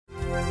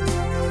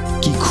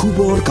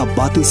Khubor ka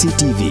Batisi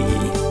TV.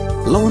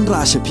 Lawan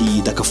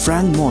Rashapi da ka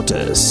Frank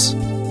Motors.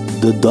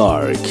 The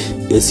dark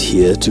is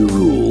here to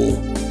rule.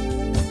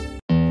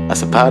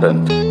 As a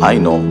parent, I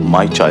know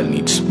my child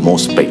needs more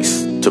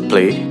space to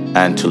play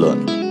and to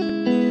learn.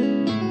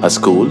 A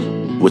school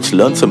which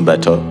learns him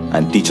better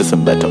and teaches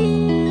him better,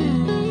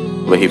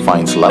 where he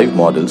finds live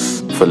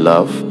models for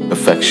love,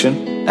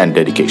 affection and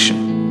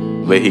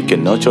dedication, where he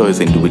can nurture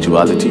his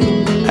individuality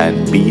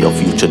and be a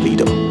future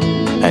leader.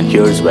 And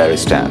here's where I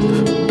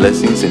stand.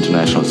 Blessings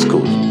International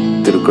School,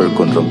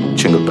 Tirukurakkundram,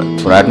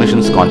 Chengalpet. For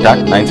admissions,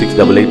 contact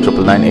 9688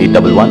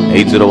 999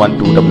 811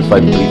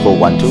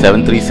 8012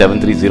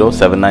 73730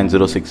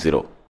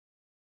 79060.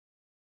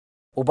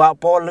 Uba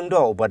Paul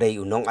Lengdo badai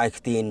unong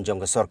aiktin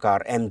jong sarkar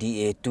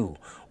MDA2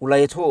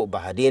 ulay tho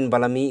bahadin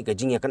balami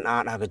gajing yakan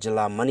at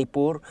Jylla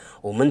Manipur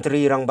u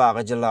menteri rangba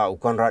Jylla u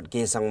Konrad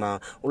ke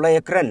sangma ulay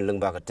kren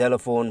lengba ka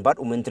telefon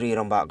bat u menteri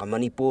rangba ka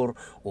Manipur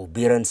u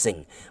Biren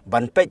Singh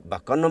banpet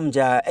ba kanom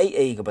ja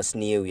AA ka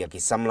basniu ya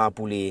ki Samla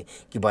Pule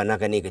Kiba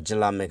nakani ka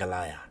Jylla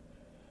Meghalaya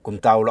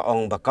kumtaw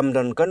laong ba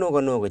kamdan kano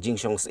gajing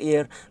shong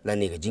sir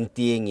lani gajing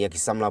tieng ya ki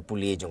Samla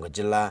Pule jong ka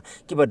Jylla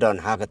Kiba don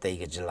hakatai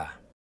ka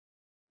Jylla.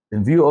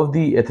 In view of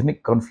the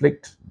ethnic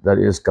conflict that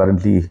is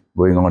currently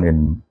going on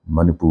in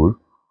Manipur,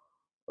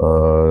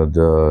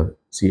 the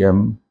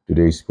CM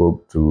today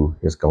spoke to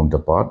his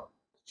counterpart,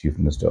 Chief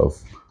Minister of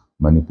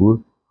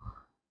Manipur,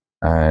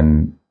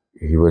 and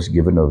he was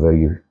given a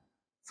very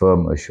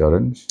firm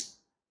assurance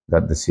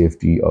that the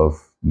safety of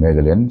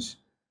Meghalayans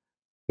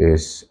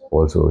is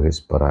also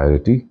his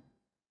priority,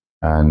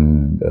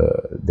 and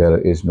there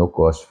is no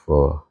cause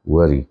for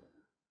worry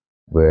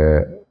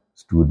where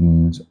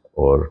students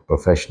or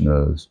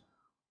professionals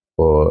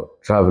or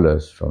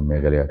travelers from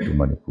Meghalaya to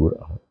Manipur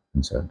are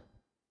concerned.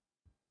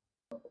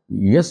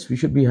 Yes, we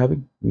should be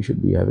having.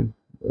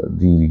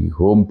 The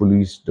Home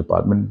Police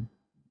Department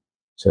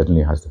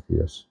certainly has the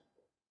figures.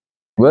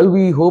 Well,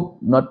 we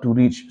hope not to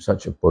reach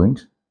such a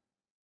point.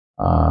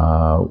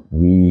 Of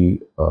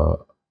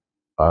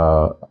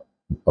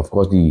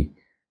course, the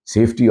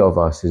safety of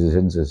our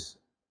citizens is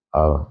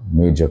our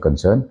major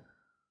concern,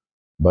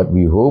 but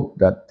we hope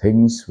that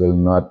things will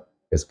not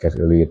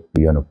escalate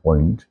beyond a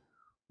point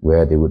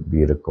where they would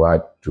be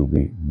required to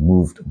be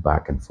moved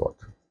back and forth.